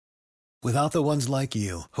Without the ones like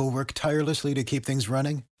you, who work tirelessly to keep things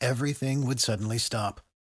running, everything would suddenly stop.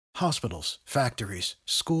 Hospitals, factories,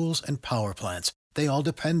 schools, and power plants, they all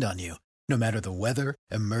depend on you. No matter the weather,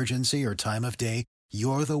 emergency, or time of day,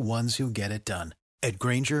 you're the ones who get it done. At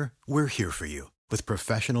Grainger, we're here for you with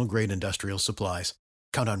professional-grade industrial supplies.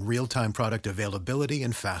 Count on real-time product availability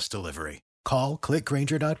and fast delivery. Call,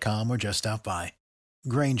 clickgrainger.com, or just stop by.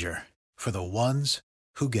 Grainger, for the ones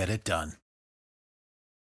who get it done.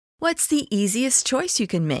 What's the easiest choice you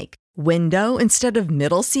can make? Window instead of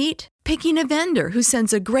middle seat? Picking a vendor who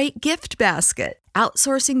sends a great gift basket?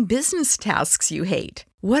 Outsourcing business tasks you hate?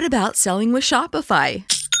 What about selling with Shopify?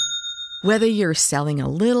 Whether you're selling a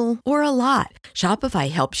little or a lot,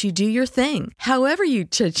 Shopify helps you do your thing, however you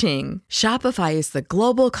cha-ching. Shopify is the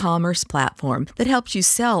global commerce platform that helps you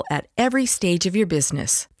sell at every stage of your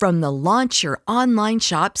business. From the launch your online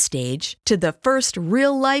shop stage to the first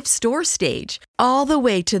real-life store stage, all the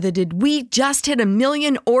way to the did we just hit 1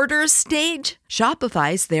 million orders stage.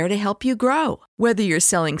 Shopify's there to help you grow. Whether you're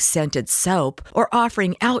selling scented soap or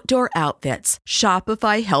offering outdoor outfits,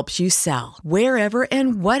 Shopify helps you sell. Wherever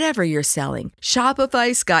and whatever you're selling,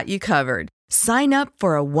 Shopify's got you covered. Sign up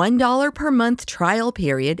for a $1 per month trial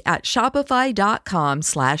period at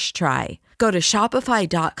shopify.com/try. Go to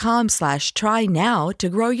shopify.com/try now to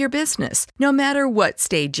grow your business, no matter what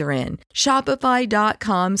stage you're in.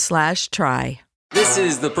 Shopify.com/try. This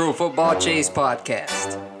is the Pro Football Chase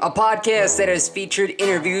Podcast, a podcast that has featured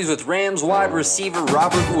interviews with Rams wide receiver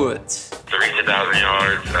Robert Woods. To reach 1,000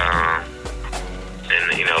 yards, and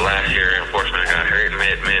last year, unfortunately, I got hurt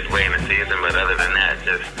midway in the season. But other than that,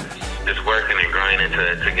 just working and grinding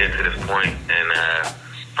to get to this point, and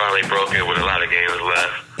finally broke it with a lot of games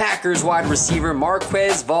left. Packers wide receiver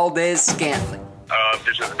Marquez Valdes-Scantling.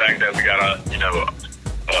 Just the fact that we got a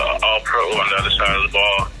all-pro on the other side of the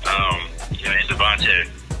ball. In Devontae.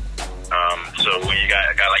 So when you got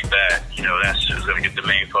a guy like that, that's just going to get the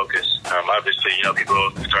main focus. Obviously,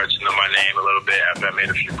 people start to know my name a little bit after I made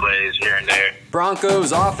a few plays here and there.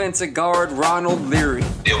 Broncos offensive guard Ronald Leary.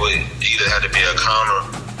 It would either have to be a counter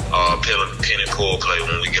or a pin and pull play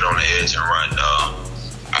when we get on the edge and run.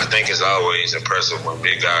 I think it's always impressive when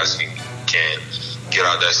big guys can get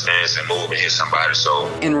out that stance and move and hit somebody.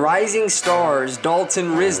 And rising stars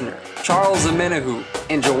Dalton Risner, Charles Omenihu,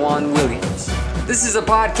 and Jawan Williams. This is a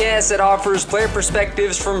podcast that offers player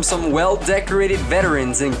perspectives from some well-decorated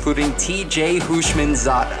veterans, including T.J.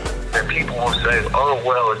 Houshmandzadeh. And people will say, "Oh,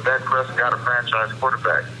 well, is Dak Prescott a franchise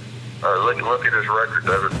quarterback?" Look at his record.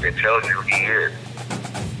 It tells you he is.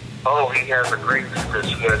 Oh, he has a great defense.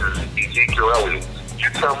 He has Ezekiel Elliott. You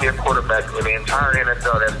tell me a quarterback in the entire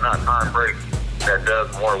NFL that's not Tom Brady that does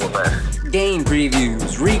more with less. Game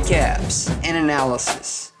previews, recaps, and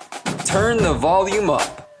analysis. Turn the volume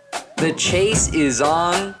up. The chase is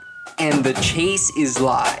on, and the chase is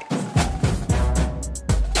live.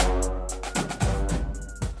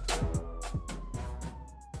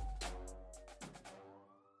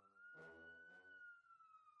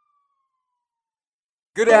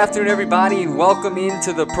 Good afternoon, everybody, and welcome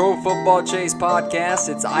into the Pro Football Chase Podcast.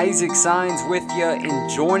 It's Isaac Signs with you, and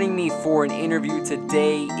joining me for an interview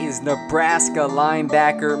today is Nebraska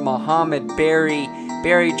linebacker Mohamed Barry.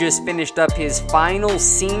 Barry just finished up his final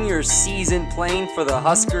senior season playing for the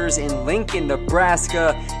Huskers in Lincoln,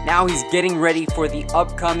 Nebraska. Now he's getting ready for the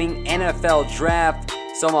upcoming NFL draft.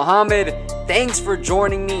 So, Mohamed, thanks for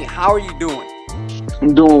joining me. How are you doing?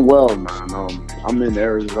 I'm doing well, man. I'm in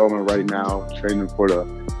Arizona right now, training for the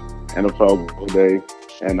NFL today,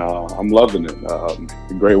 and I'm loving it.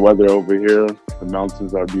 The great weather over here. The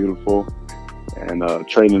mountains are beautiful, and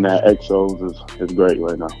training at Exos is great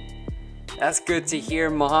right now. That's good to hear,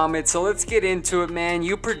 Mohamed. So let's get into it, man.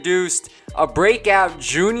 You produced a breakout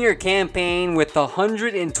junior campaign with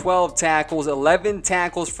 112 tackles, 11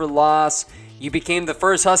 tackles for loss. You became the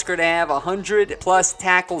first Husker to have 100-plus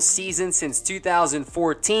tackle season since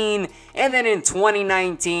 2014. And then in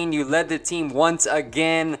 2019, you led the team once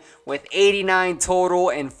again with 89 total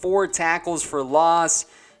and 4 tackles for loss.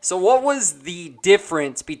 So what was the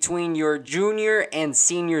difference between your junior and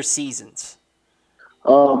senior seasons?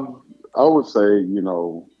 I would say,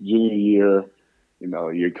 junior year,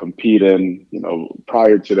 you're competing.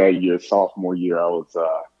 Prior to that year, sophomore year, I was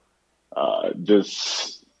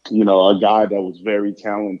just a guy that was very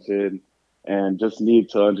talented and just needed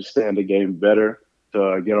to understand the game better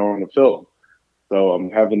to get on the field. So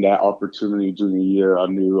having that opportunity junior year, I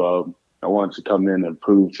knew I wanted to come in and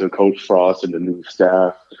prove to Coach Frost and the new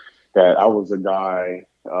staff that I was a guy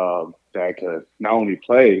that could not only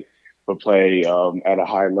play, but play at a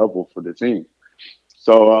high level for the team.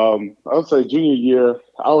 So I would say junior year,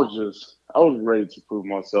 I was ready to prove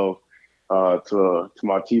myself to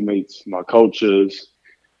my teammates, my coaches,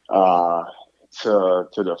 to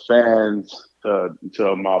the fans,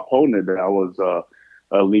 to my opponent that I was a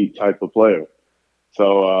elite type of player.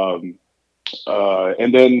 So,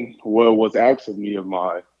 and then what was asked of me of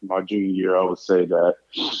my junior year, I would say that,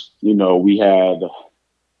 we had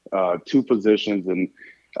two positions, and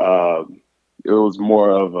it was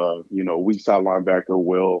more of a, weak side linebacker,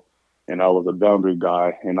 Will, and I was a boundary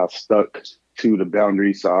guy, and I stuck to the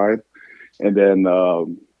boundary side. And then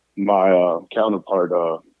my counterpart,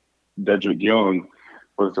 Dedrick Young,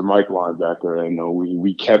 was the Mike linebacker, and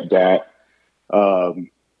we kept that.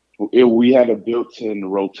 We had a built-in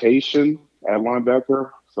rotation at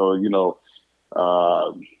linebacker, so it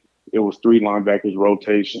was three linebackers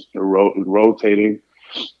rotating.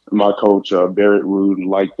 My coach Barrett Rude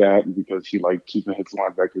liked that because he liked keeping his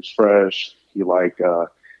linebackers fresh. He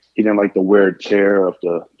didn't like the wear and tear of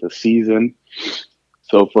the season.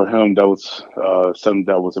 So for him, that was something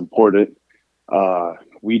that was important.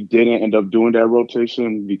 We didn't end up doing that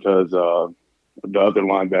rotation because the other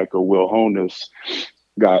linebacker, Will Honus,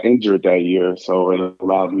 got injured that year. So it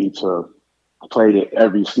allowed me to play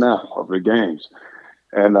every snap of the games.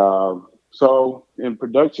 And so in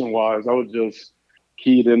production-wise, I was just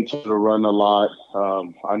keyed into the run a lot.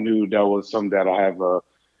 I knew that was something that I have a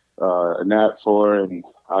knack for, and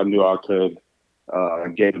I knew I could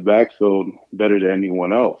get the backfield better than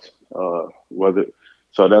anyone else.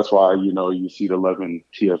 So that's why, you see the 11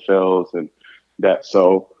 TFLs and that.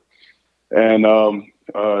 So, and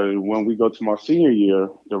when we go to my senior year,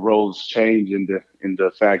 the roles change in the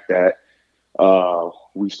fact that I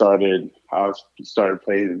started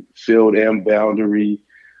playing field and boundary,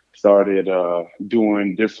 started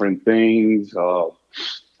doing different things. I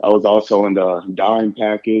was also in the dime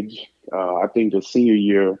package. I think the senior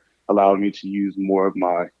year allowed me to use more of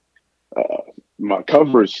my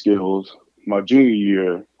coverage skills. My junior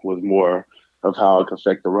year was more of how I could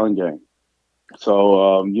affect the run game.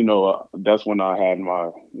 So, that's when I had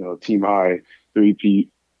my, team high 3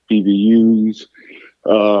 PBUs,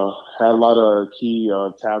 had a lot of key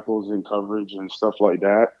tackles and coverage and stuff like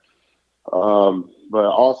that. But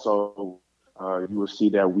also, you will see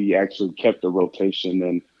that we actually kept the rotation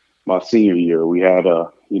in my senior year. We had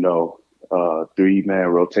a 3-man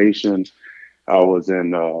rotation. I was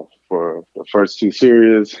in for the first 2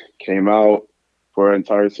 series, came out for an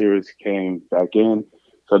entire series, came back in.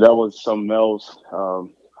 So that was something else.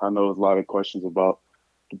 I know there's a lot of questions about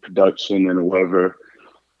the production and whatever,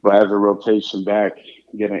 but as a rotation back,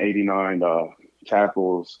 getting 89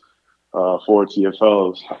 tackles, 4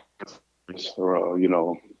 TFLs,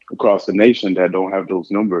 across the nation that don't have those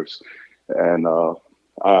numbers. And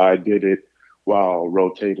I did it while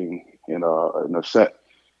rotating in a set.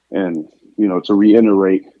 And, to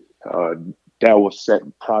reiterate, that was set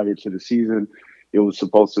prior to the season. It was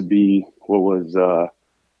supposed to be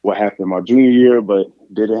what happened my junior year, but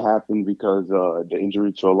didn't happen because the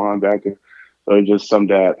injury to a linebacker. So it's just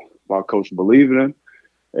something that my coach believed in,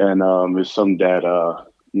 and it's something that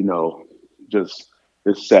just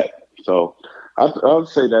is set. So I would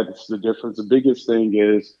say that's the difference. The biggest thing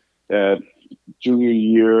is that junior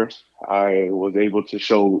year I was able to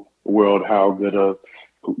show the world how good I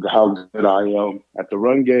am at the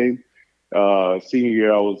run game. Senior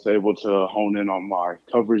year I was able to hone in on my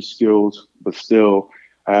coverage skills, but still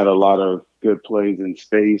I had a lot of good plays in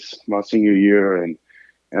space my senior year, and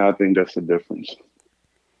I think that's the difference.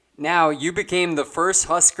 Now, you became the first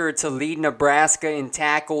Husker to lead Nebraska in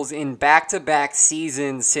tackles in back-to-back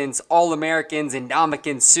seasons since All-Americans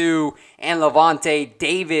Ndamukong Suh and Lavonte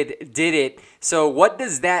David did it. So what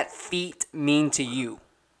does that feat mean to you?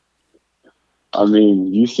 I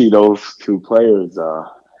mean, you see those two players,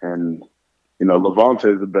 and, Lavonte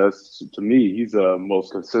is the best to me. He's the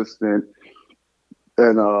most consistent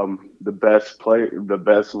and the best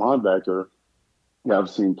linebacker I've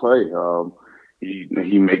seen play.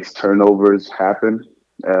 He makes turnovers happen.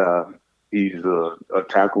 He's a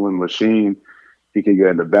tackling machine. He can get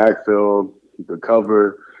in the backfield. He could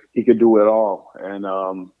cover. He could do it all. And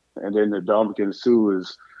then the Ndamukong Suh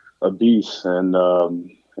is a beast, and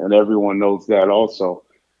everyone knows that also.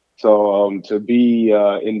 So to be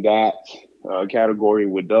in that category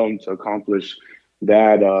with them, to accomplish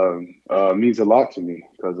that means a lot to me,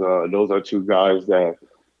 because those are two guys that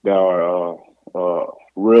are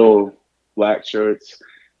real black shirts.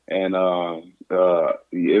 And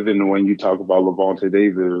even when you talk about Lavonte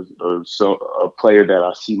David, a player that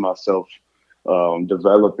I see myself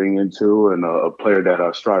developing into, and a player that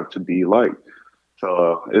I strive to be like.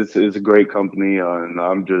 So it's a great company, and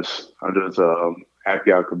I'm just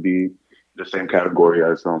happy I could be the same category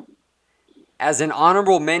as them. As an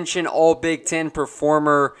honorable mention All Big Ten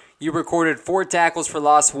performer, you recorded 4 tackles for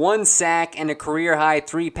loss, 1 sack, and a career-high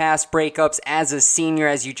 3 pass breakups as a senior,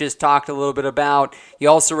 as you just talked a little bit about. You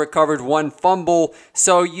also recovered 1 fumble.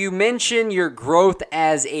 So you mentioned your growth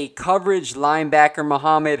as a coverage linebacker,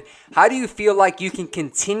 Muhammad. How do you feel like you can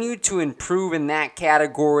continue to improve in that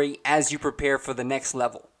category as you prepare for the next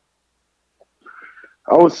level?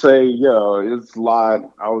 I would say, it's a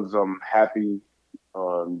lot. I was happy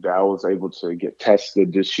that I was able to get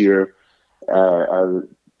tested this year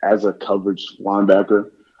as a coverage linebacker.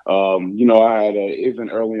 I had even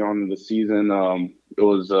early on in the season, it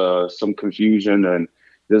was some confusion and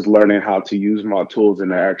just learning how to use my tools in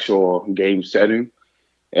the actual game setting.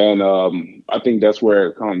 And I think that's where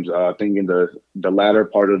it comes. I think in the latter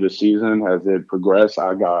part of the season, as it progressed,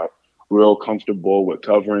 I got real comfortable with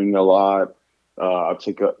covering a lot. I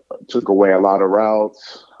took away a lot of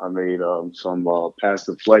routes. I made some pass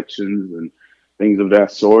deflections and things of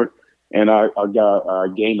that sort. And I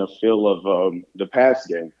gained a feel of the pass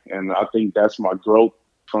game. And I think that's my growth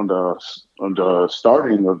from the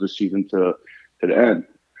starting of the season to the end.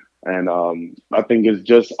 And I think it's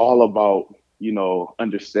just all about,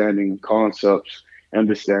 understanding concepts,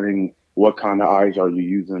 understanding what kind of eyes are you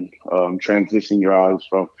using, transitioning your eyes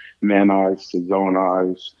from man eyes to zone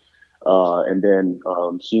eyes. And then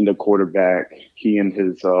seeing the quarterback, he and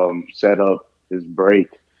his setup, his break,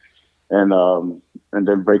 and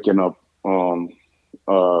then breaking up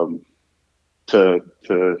to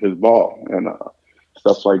his ball and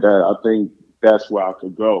stuff like that. I think that's where I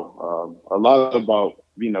could grow. A lot about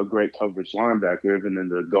being a great coverage linebacker, even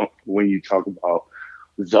when you talk about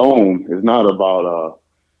zone, it's not about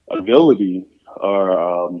ability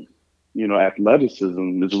or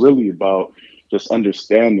athleticism. It's really about just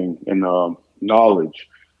understanding and knowledge.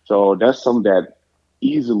 So that's something that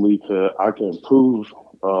easily I can improve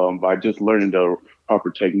by just learning the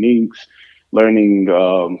proper techniques, learning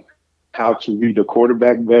how to read the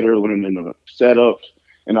quarterback better, learning the setups.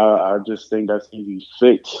 And I just think that's easy to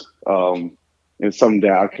fix. And something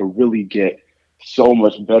that I can really get so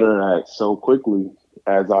much better at so quickly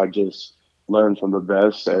as I just learn from the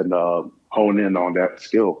best and hone in on that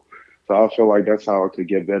skill. So I feel like that's how I could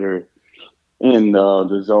get better in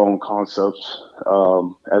the zone concepts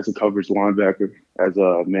as a coverage linebacker, as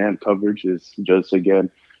a man coverage is just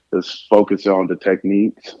focus on the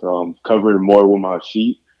techniques, covering more with my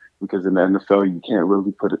feet, because in the NFL you can't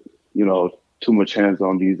really put too much hands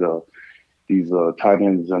on these tight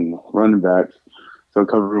ends and running backs. So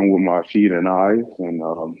covering with my feet and eyes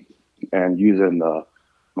and using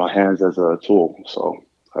my hands as a tool. So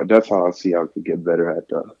that's how I see I could get better at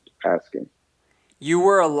the pass game. You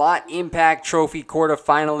were a Lott Impact Trophy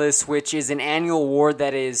quarterfinalist, which is an annual award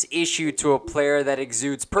that is issued to a player that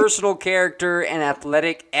exudes personal character and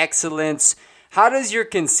athletic excellence. How does your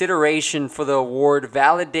consideration for the award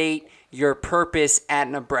validate your purpose at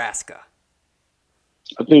Nebraska?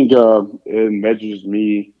 I think it measures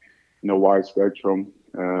me in a wide spectrum.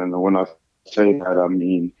 And when I say that, I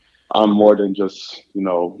mean I'm more than just,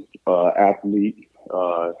 athlete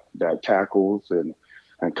that tackles and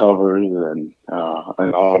covers and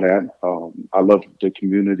all that. I love the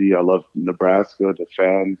community. I love Nebraska, the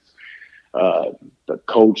fans, the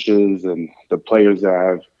coaches, and the players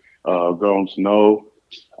that I've grown to know.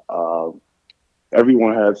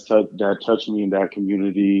 Everyone has that touched me in that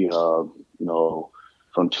community.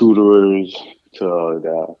 From tutors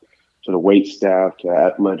to the wait staff, to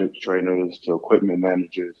athletic trainers, to equipment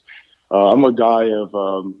managers. I'm a guy of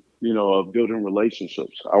building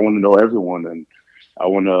relationships. I want to know everyone, and I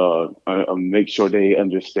want to make sure they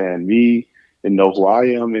understand me and know who I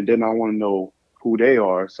am, and then I want to know who they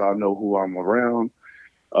are, so I know who I'm around.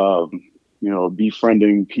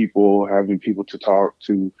 Befriending people, having people to talk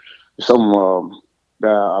to, something that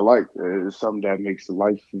I like. It's something that makes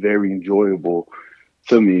life very enjoyable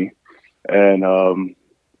to me, and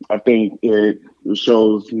I think it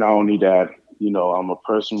shows not only that I'm a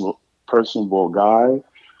personable guy,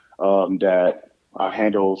 that I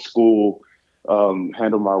handle school.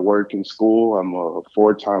 Handle my work in school. I'm a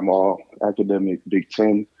 4-time all-academic Big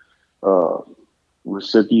Ten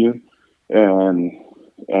recipient,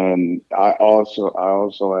 and I also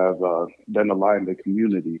have done a lot in the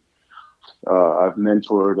community. I've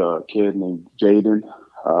mentored a kid named Jaden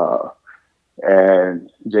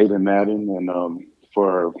Madden, and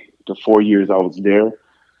for the 4 years I was there,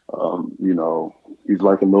 he's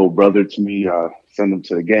like a little brother to me. I send him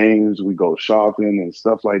to the games. We go shopping and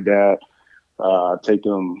stuff like that. Take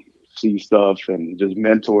him see stuff and just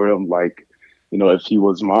mentor him like, if he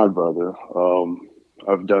was my brother.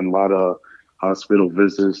 I've done a lot of hospital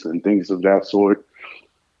visits and things of that sort.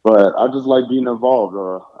 But I just like being involved.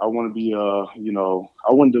 I want to be,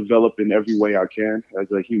 I want to develop in every way I can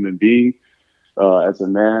as a human being, as a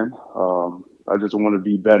man. I just want to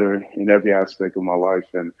be better in every aspect of my life,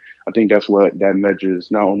 and I think that's what that measures.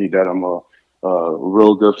 Not only that I'm a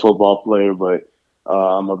real good football player, but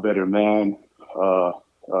I'm a better man,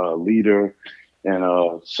 leader,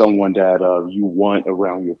 and someone that you want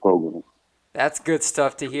around your program. That's good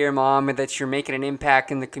stuff to hear, Mohamed, that you're making an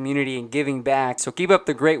impact in the community and giving back. So keep up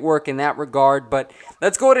the great work in that regard. But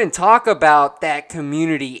let's go ahead and talk about that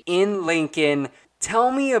community in Lincoln.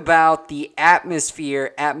 Tell me about the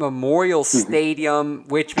atmosphere at Memorial Stadium,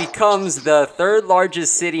 which becomes the third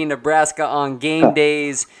largest city in Nebraska on game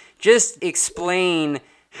days. Just explain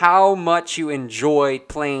how much you enjoyed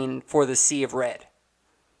playing for the Sea of Red.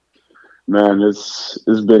 Man, it's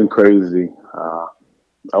been crazy.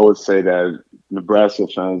 I would say that Nebraska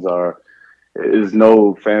fans is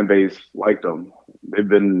no fan base like them. They've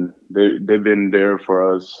been there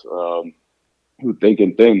for us, through thick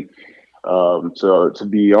and thin. So to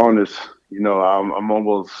be honest,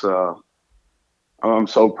 I'm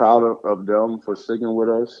so proud of them for sticking with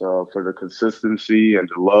us, for the consistency and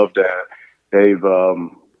the love that they've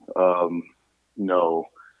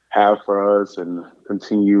have for us and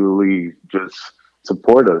continually just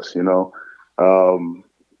support us.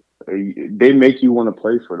 They make you want to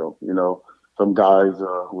play for them. Some guys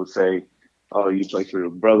would say, "Oh, you play for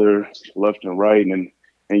your brother, left and right," and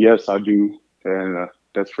yes, I do, and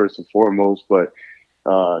that's first and foremost. But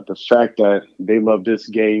the fact that they love this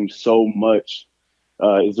game so much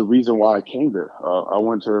is the reason why I came here. I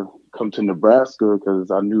wanted to come to Nebraska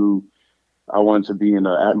because I knew I wanted to be in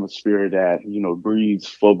an atmosphere that breeds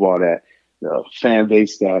football, that fan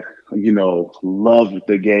base that love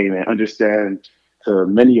the game and understand. To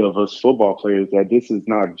many of us football players, that this is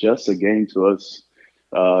not just a game to us.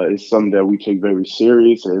 It's something that we take very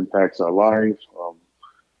serious. It impacts our life.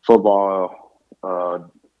 Football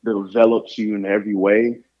develops you in every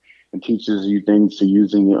way and teaches you things to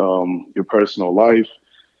using your personal life.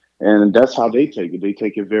 And that's how they take it. They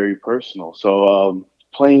take it very personal. So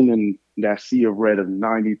playing in that sea of red of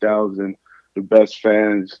 90,000, the best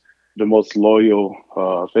fans, the most loyal,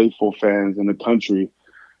 faithful fans in the country,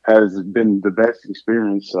 has been the best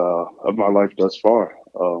experience of my life thus far.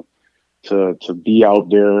 To be out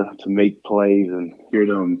there, to make plays and hear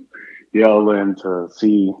them yelling, to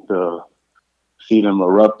see them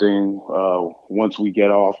erupting once we get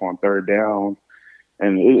off on third down,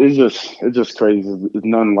 and it's just crazy. It's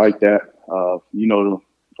nothing like that.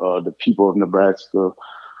 The people of Nebraska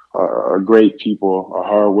are great people, are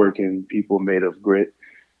hardworking people made of grit,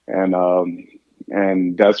 and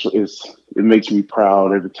it makes me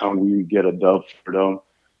proud every time we get a dub for them,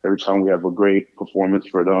 every time we have a great performance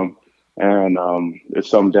for them. And it's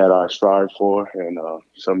something that I strive for, and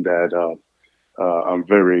something that I'm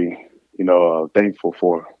very, thankful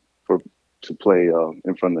for to play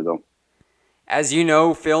in front of them. As you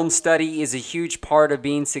know, film study is a huge part of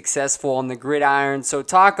being successful on the gridiron. So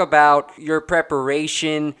talk about your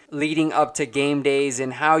preparation leading up to game days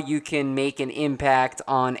and how you can make an impact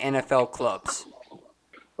on NFL clubs.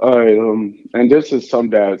 All right, and this is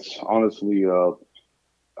something that's honestly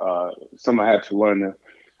something I had to learn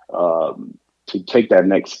to take that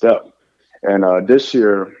next step. And this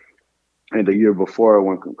year and the year before,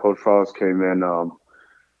 when Coach Frost came in,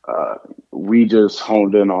 we just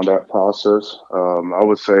honed in on that process. I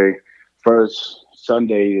would say first,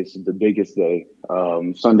 Sunday is the biggest day.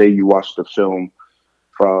 Sunday, you watch the film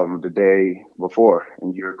from the day before,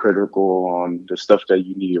 and you're critical on the stuff that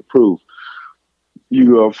you need to improve.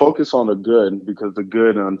 You focus on the good, because the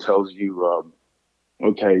good tells you,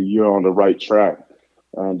 okay, you're on the right track.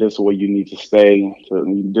 This is what you need to stay.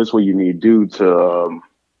 This is what you need to do to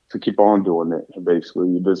keep on doing it.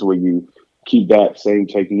 Basically, this is what you keep that same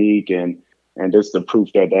technique, and this is the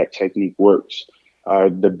proof that technique works.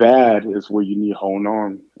 The bad is where you need to hone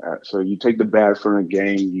on at. So you take the bad from the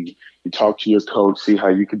game, you talk to your coach, see how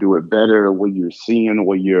you can do it better, what you're seeing,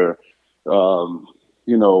 what you're,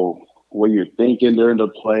 what you're thinking during the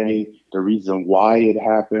play, the reason why it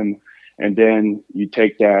happened, and then you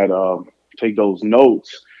take those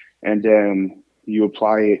notes, and then you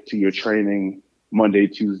apply it to your training Monday,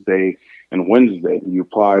 Tuesday, and Wednesday. You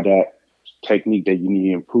apply that technique that you need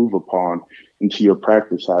to improve upon into your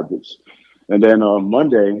practice habits. And then on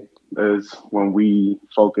Monday is when we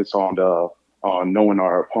focus on knowing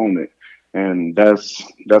our opponent. And that's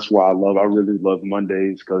why I really love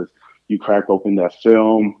Mondays, because you crack open that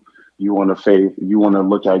film. You want to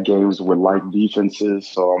look at games with like defenses.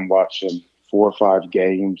 So I'm watching 4 or 5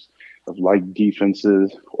 games of like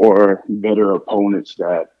defenses or better opponents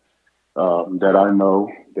that that I know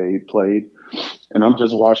they played, and I'm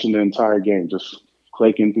just watching the entire game, just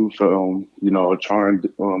clicking through film, trying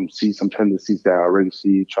to see some tendencies that I already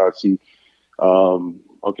see, try to see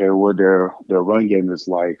okay, what their run game is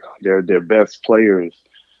like, their best players,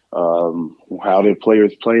 how their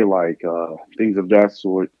players play, like things of that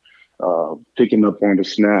sort. Picking up on the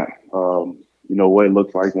snap, what it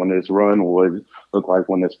looks like when it's run, what it look like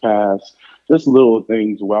when it's pass. Just little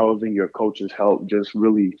things while in your coach's help, just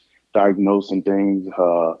really diagnosing things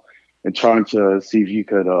and trying to see if you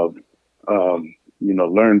could,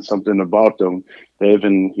 learn something about them that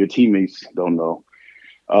even your teammates don't know.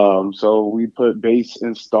 So we put base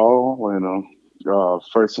install and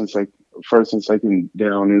first and second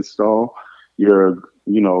down install. You're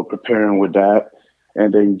preparing with that,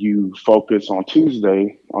 and then you focus on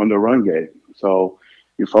Tuesday on the run game. So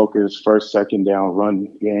you focus first, second down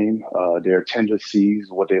run game. Their tendencies,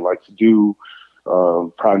 what they like to do,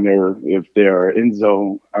 primary if they're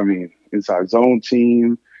inside zone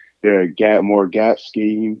team, they're more gap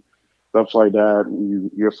scheme, stuff like that.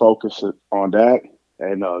 You're focusing on that,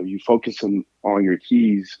 and you focusing on your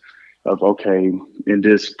keys of okay, in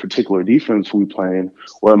this particular defense we playing,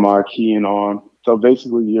 what am I keying on? So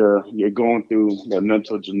basically, you're going through the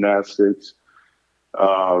mental gymnastics.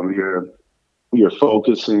 You're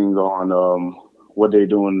focusing on what they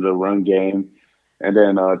do in the run game, and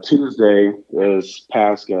then Tuesday is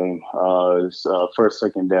pass game. It's first,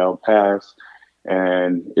 second down pass,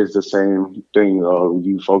 and it's the same thing.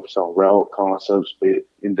 You focus on route concepts, but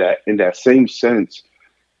in that same sense,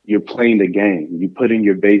 you're playing the game. You put in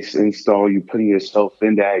your base install. You putting yourself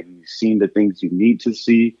in that. You've seen the things you need to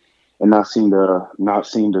see, and not seeing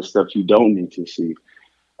the stuff you don't need to see.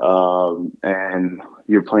 And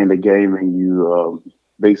you're playing the game, and you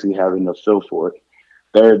basically having a feel for it.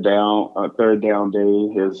 Third down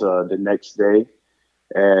day is the next day,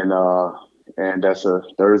 and that's a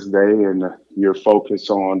Thursday, and you're focused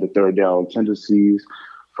on the third down tendencies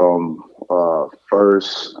from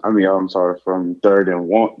from third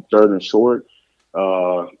and short,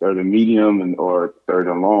 third and medium, or third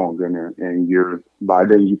and long, and you're by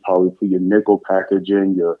then you probably put your nickel package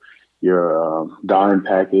in your dime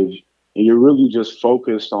package, and you're really just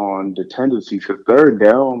focused on the tendencies. Because third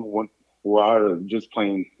down, while just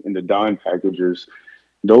playing in the dime packages,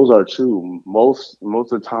 those are true. Most of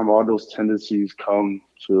the time, all those tendencies come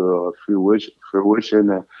to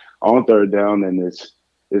fruition on third down, and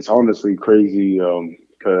it's honestly crazy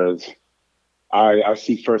because I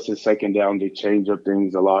see first and second down they change up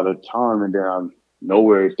things a lot of time, and then I'm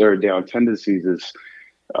nowhere third down tendencies is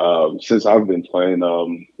since I've been playing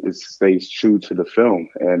it stays true to the film,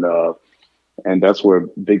 and that's where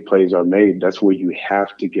big plays are made. That's where you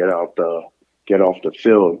have to get off the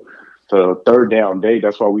field. So third down day,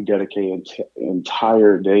 that's why we dedicate an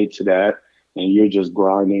entire day to that, and you're just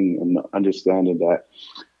grinding and understanding that.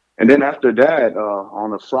 And then after that,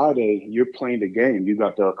 on a Friday, you're playing the game. You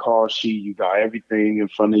got the call sheet, you got everything in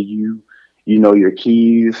front of you, you know your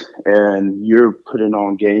keys, and you're putting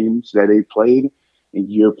on games that they played,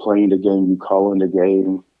 and you're playing the game. You calling the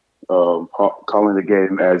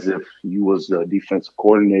game as if you was the defensive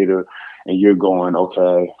coordinator, and you're going,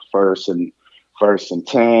 okay, first and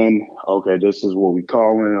 10. Okay, this is what we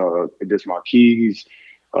calling, or this is my keys.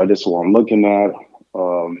 This is what I'm looking at.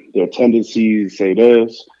 Their tendencies say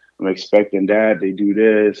this. I'm expecting that. They do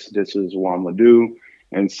this. This is what I'm going to do.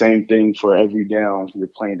 And same thing for every down. You're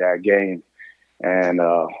playing that game. And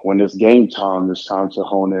when it's game time, it's time to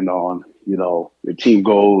hone in on, your team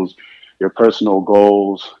goals, your personal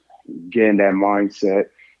goals, get in that mindset,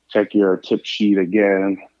 check your tip sheet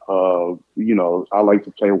again. I like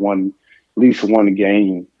to play at least one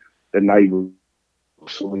game the night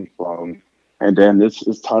sleep from. And then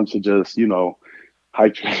it's time to just,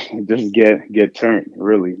 just get turned,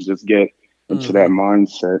 really. Just get into that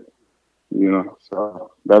mindset,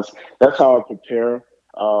 So that's how I prepare.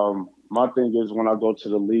 My thing is when I go to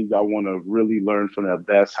the league, I want to really learn from the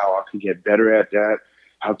best how I can get better at that,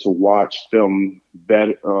 how to watch film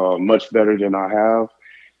better, much better than I have,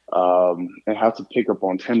 and how to pick up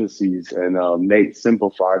on tendencies and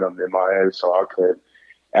simplify them in my head so I could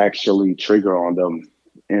actually trigger on them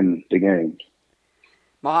in the game.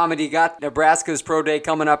 Mohamed, you got Nebraska's Pro Day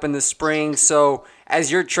coming up in the spring. So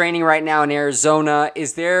as you're training right now in Arizona,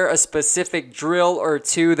 is there a specific drill or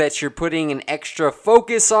two that you're putting an extra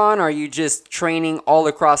focus on, or are you just training all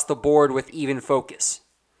across the board with even focus?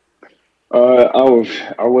 I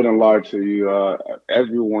wouldn't lie to you.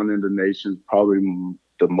 Everyone in the nation is probably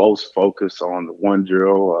the most focused on one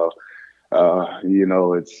drill.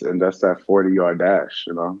 And that's that 40-yard dash.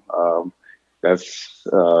 That's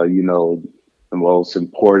the most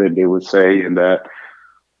important, they would say, in the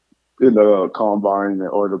combine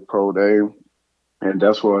or the pro day. And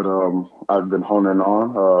that's what I've been honing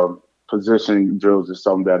on. Position drills is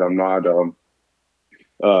something that I'm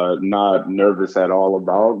not nervous at all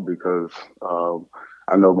about, because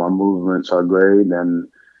I know my movements are great, and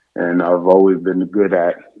I've always been good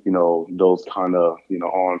at, those kind of,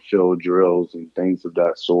 on-field drills and things of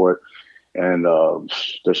that sort. And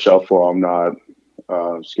the shuffle, I'm not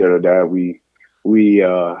scared of that. We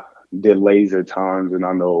did laser times, and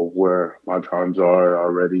I know where my times are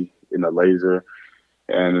already in the laser.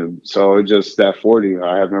 And so it's just that 40.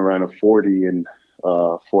 I haven't ran a 40 in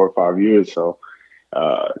 4 or 5 years. So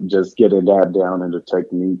just getting that down into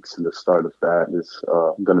techniques and the start of that is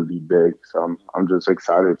going to be big. So I'm just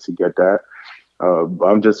excited to get that. But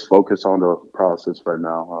I'm just focused on the process right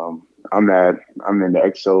now. I'm in the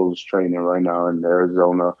Exos training right now in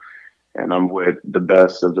Arizona, and I'm with the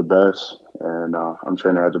best of the best. And I'm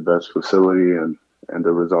training at the best facility, and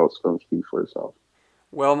the results going to speak for itself.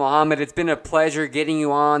 Well, Mohamed, it's been a pleasure getting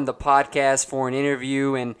you on the podcast for an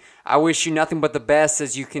interview, and I wish you nothing but the best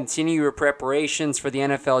as you continue your preparations for the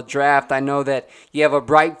NFL draft. I know that you have a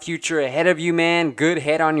bright future ahead of you, man. Good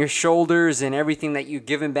head on your shoulders and everything that you've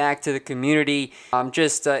given back to the community. I'm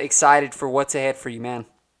just excited for what's ahead for you, man.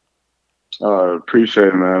 Appreciate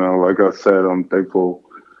it, man. Like I said, I'm thankful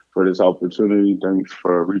for this opportunity. Thanks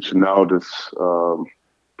for reaching out to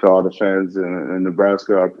all the fans in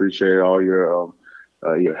Nebraska. I appreciate all your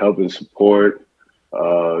help and support.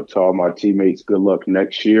 To all my teammates, good luck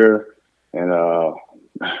next year, and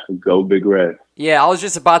go Big Red. Yeah, I was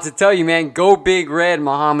just about to tell you, man, go Big Red,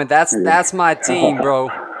 Mohamed. That's my team, bro.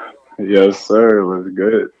 Yes, sir. It was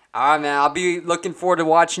good. All right, man. I'll be looking forward to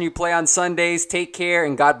watching you play on Sundays. Take care,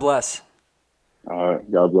 and God bless. All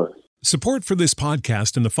right. God bless. Support for this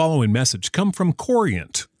podcast and the following message come from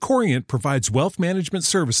Corient. Corient provides wealth management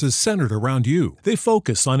services centered around you. They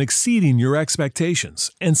focus on exceeding your expectations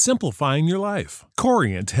and simplifying your life.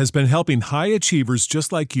 Corient has been helping high achievers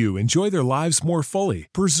just like you enjoy their lives more fully,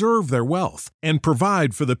 preserve their wealth, and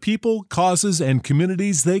provide for the people, causes, and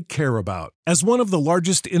communities they care about. As one of the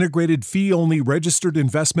largest integrated fee-only registered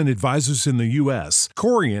investment advisors in the U.S.,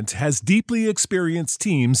 Corient has deeply experienced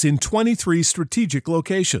teams in 23 strategic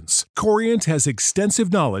locations. Corient has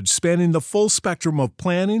extensive knowledge spanning the full spectrum of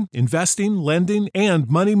planning, investing, lending, and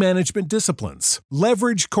money management disciplines.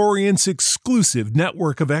 Leverage Corient's exclusive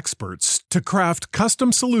network of experts to craft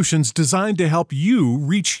custom solutions designed to help you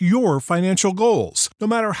reach your financial goals, no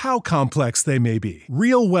matter how complex they may be.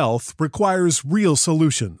 Real wealth requires real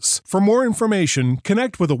solutions. For more information,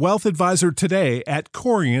 connect with a wealth advisor today at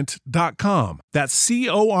Corient.com. That's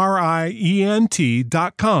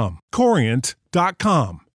Corient.com.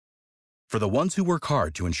 Corient.com. For the ones who work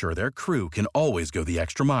hard to ensure their crew can always go the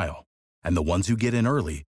extra mile, and the ones who get in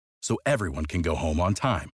early so everyone can go home on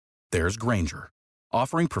time, there's Grainger,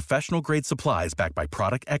 offering professional-grade supplies backed by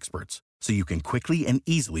product experts so you can quickly and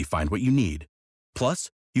easily find what you need. Plus,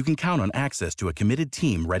 you can count on access to a committed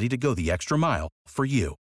team ready to go the extra mile for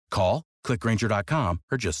you. Call, click Grainger.com,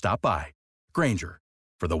 or just stop by. Grainger,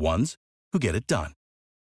 for the ones who get it done.